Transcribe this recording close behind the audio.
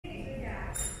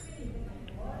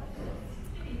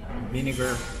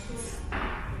vinegar.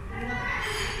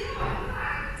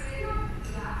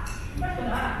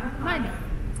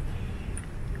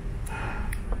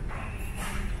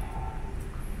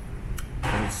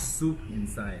 There's soup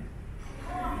inside.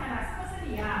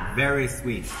 Very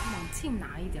sweet.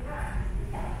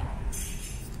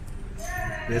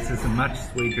 This is much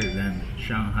sweeter than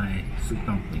Shanghai soup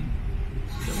dumpling.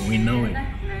 So we know it.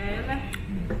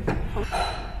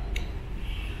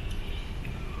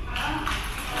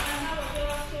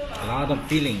 A lot of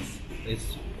fillings.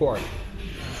 It's pork.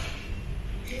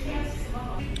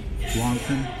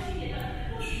 Wonton.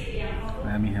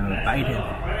 Let me have a bite of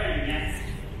it.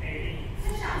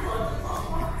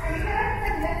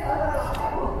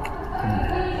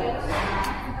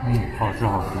 好吃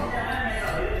好吃，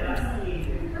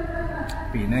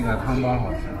比那个汤包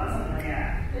好吃。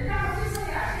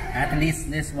At least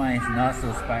this one is not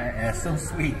so so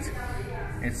sweet.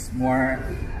 It's more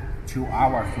to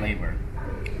our flavor.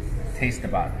 Taste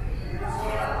bud.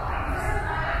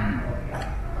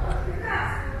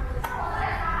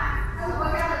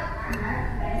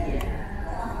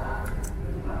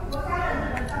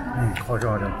 好吃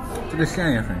好吃，这个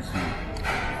馅也很香。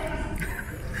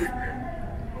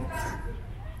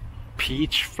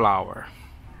Peach flower.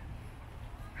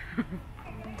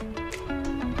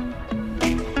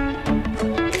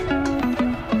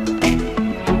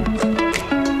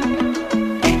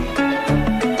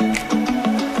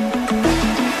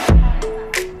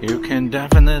 You can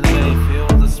definitely feel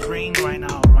the spring right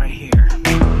now, right here.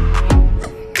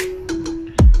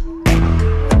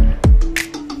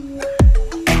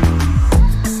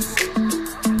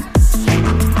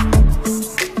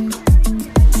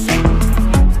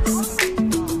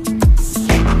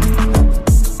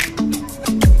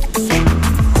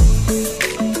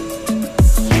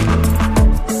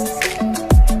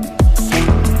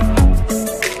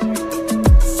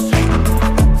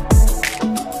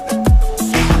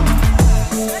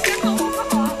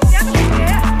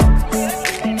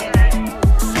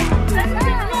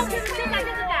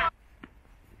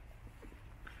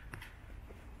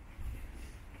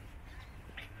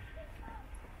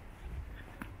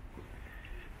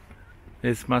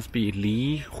 This must be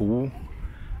Li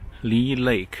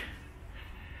Lake.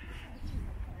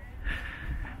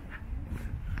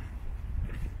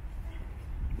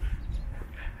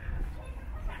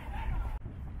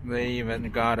 They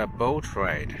even got a boat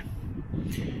ride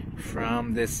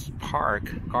from this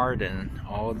park garden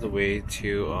all the way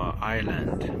to an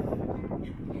island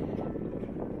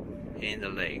in the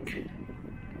lake.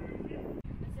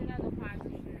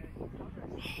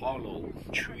 Hollow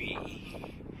tree.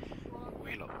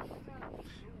 Willow.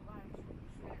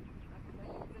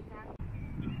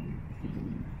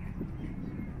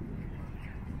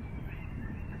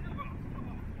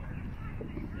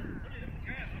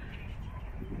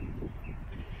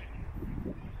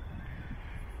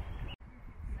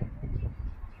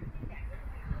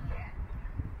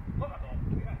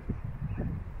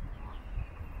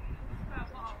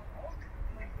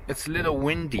 It's a little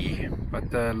windy,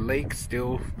 but the lake's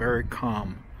still very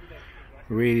calm.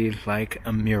 Really like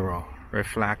a mirror,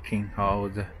 reflecting all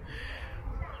the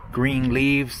green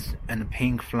leaves and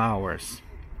pink flowers.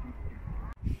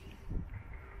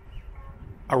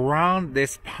 Around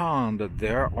this pond,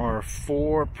 there are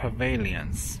 4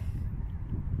 pavilions.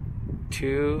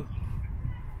 2,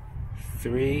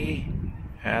 3,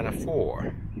 and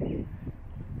 4.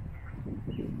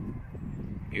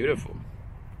 Beautiful.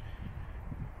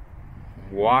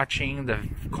 Watching the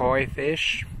koi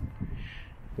fish,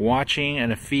 watching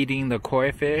and feeding the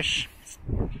koi fish,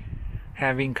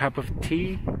 having a cup of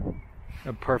tea,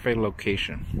 a perfect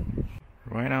location.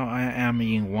 Right now I am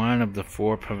in one of the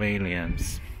 4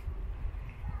 pavilions.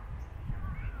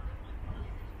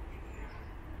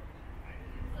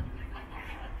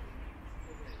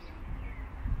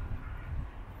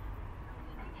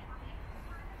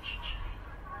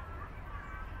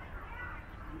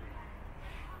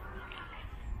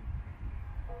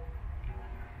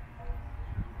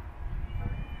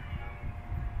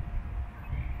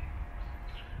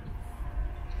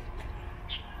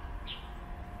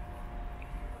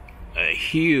 A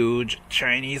huge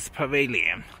Chinese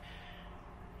pavilion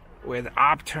with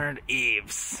upturned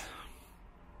eaves.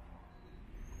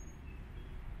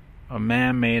 A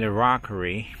man-made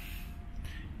rockery.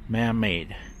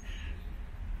 Man-made.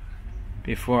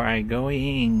 Before I go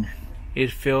in,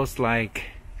 it feels like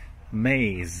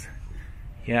maze.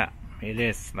 Yeah, it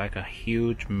is like a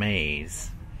huge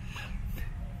maze.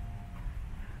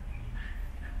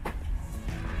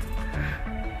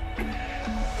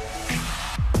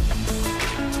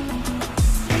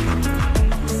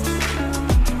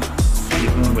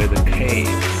 With the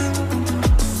waves.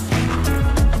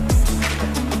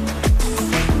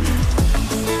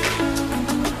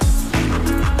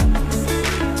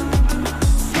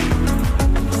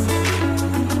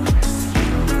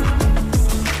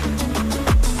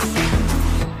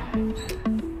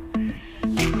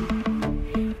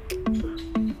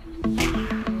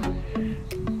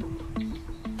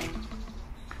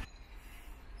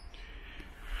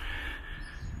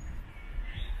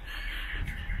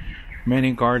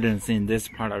 Many gardens in this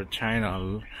part of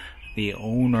China, the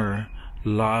owner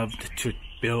loved to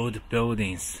build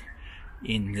buildings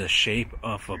in the shape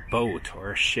of a boat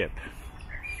or a ship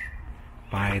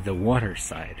by the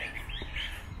waterside.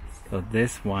 So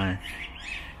this one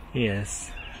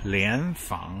is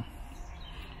Lianfang.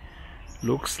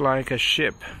 Looks like a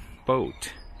ship,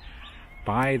 boat,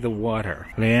 by the water.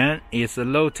 Lian is a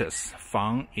lotus,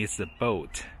 Fang is a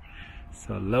boat.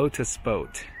 So lotus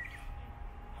boat.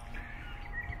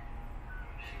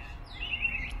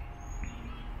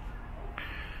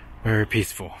 Very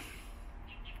peaceful.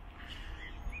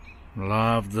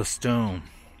 Love the stone.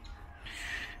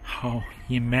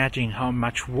 Imagine how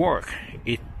much work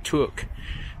it took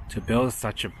to build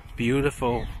such a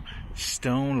beautiful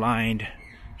stone-lined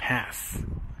path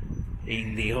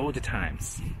in the old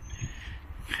times.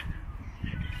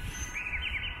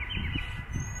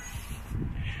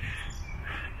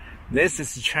 This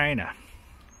is China.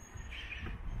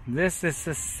 This is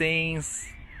the things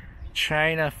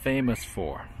China famous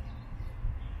for.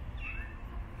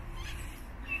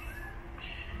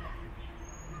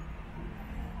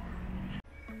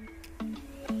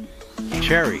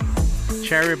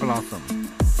 Cherry blossom.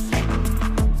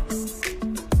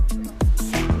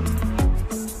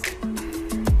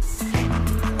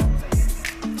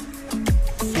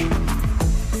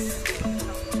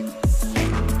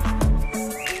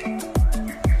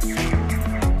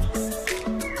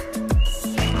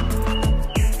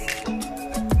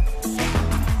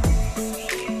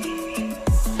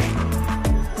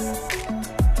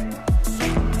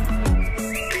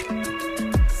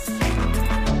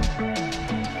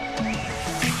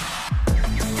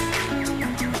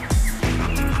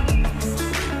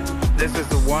 This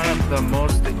is one of the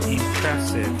most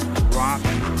impressive rock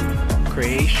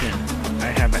creations I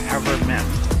have ever met,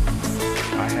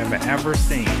 I have ever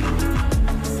seen.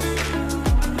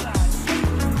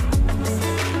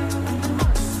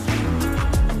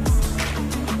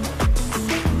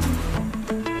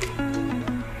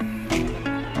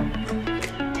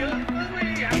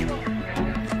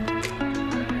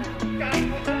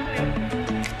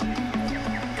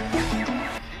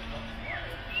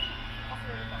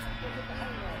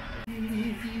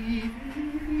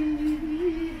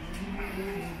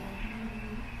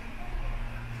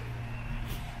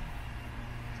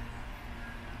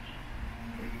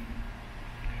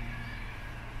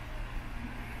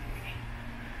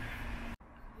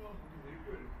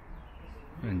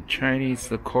 And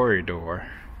Chinese corridor,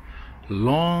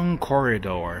 long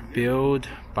corridor built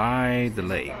by the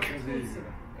lake.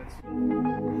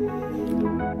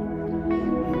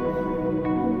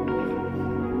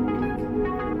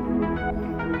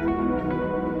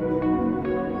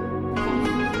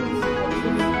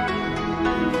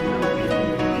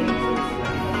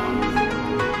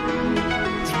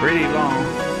 It's pretty long.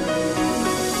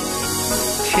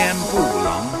 10步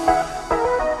long.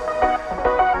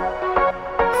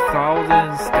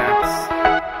 1,000 steps.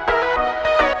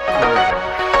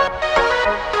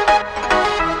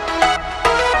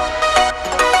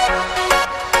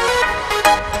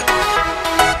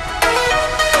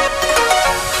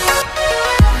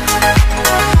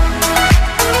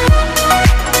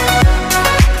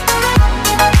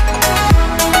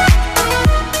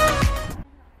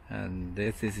 And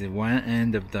this is one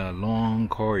end of the long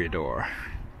corridor,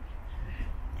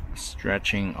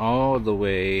 stretching all the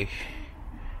way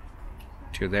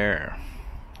to there.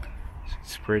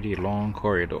 It's a pretty long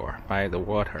corridor by the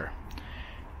water.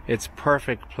 It's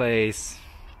perfect place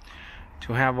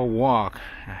to have a walk,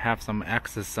 have some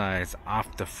exercise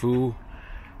after full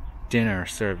dinner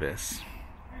service.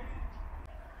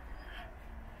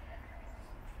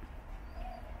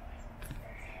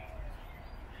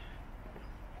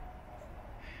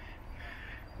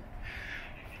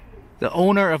 The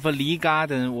owner of a Li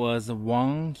Garden was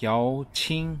Wang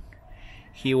Yaoqing.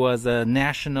 He was a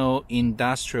national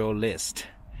industrialist,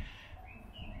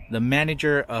 the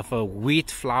manager of a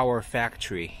wheat flour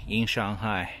factory in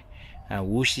Shanghai.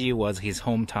 Wuxi was his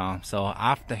hometown. So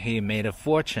after he made a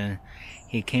fortune,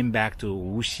 he came back to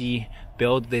Wuxi,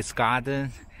 built this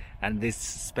garden and this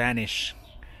Spanish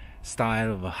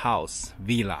style of a house,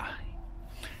 villa.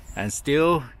 And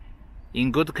still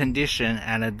in good condition,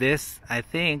 and this, I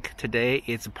think today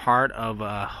is part of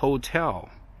a hotel.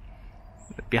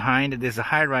 Behind this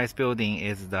high-rise building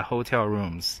is the hotel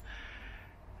rooms.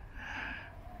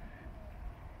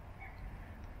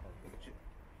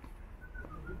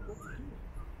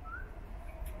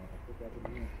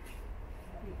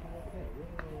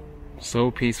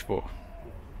 So peaceful.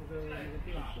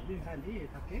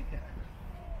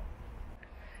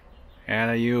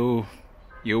 And you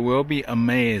will be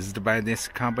amazed by this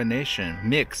combination,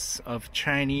 mix of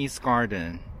Chinese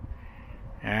garden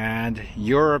and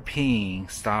European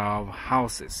style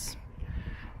houses.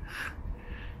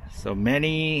 So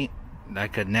many,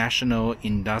 like a national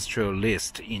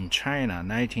industrialist in China,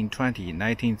 1920s,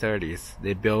 1930s,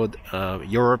 they built a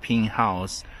European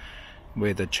house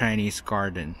with a Chinese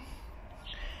garden.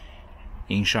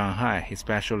 In Shanghai,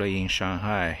 especially in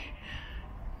Shanghai,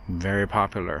 very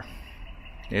popular.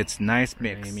 It's nice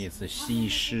mix. Name is Xi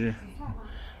Shi,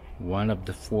 one of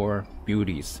the four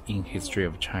beauties in history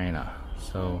of China.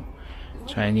 So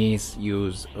Chinese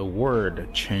use a word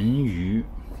沉鱼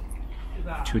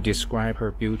to describe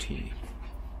her beauty.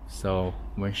 So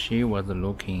when she was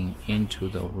looking into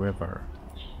the river,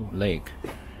 lake,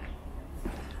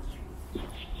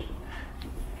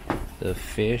 the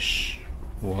fish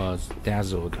was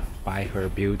dazzled by her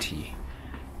beauty,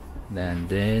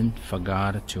 then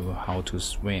forgot how to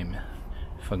swim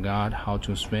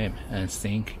and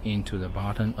sink into the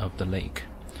bottom of the lake.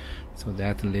 So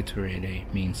that literally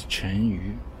means 沉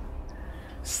鱼,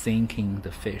 sinking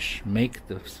the fish, make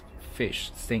the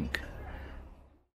fish sink.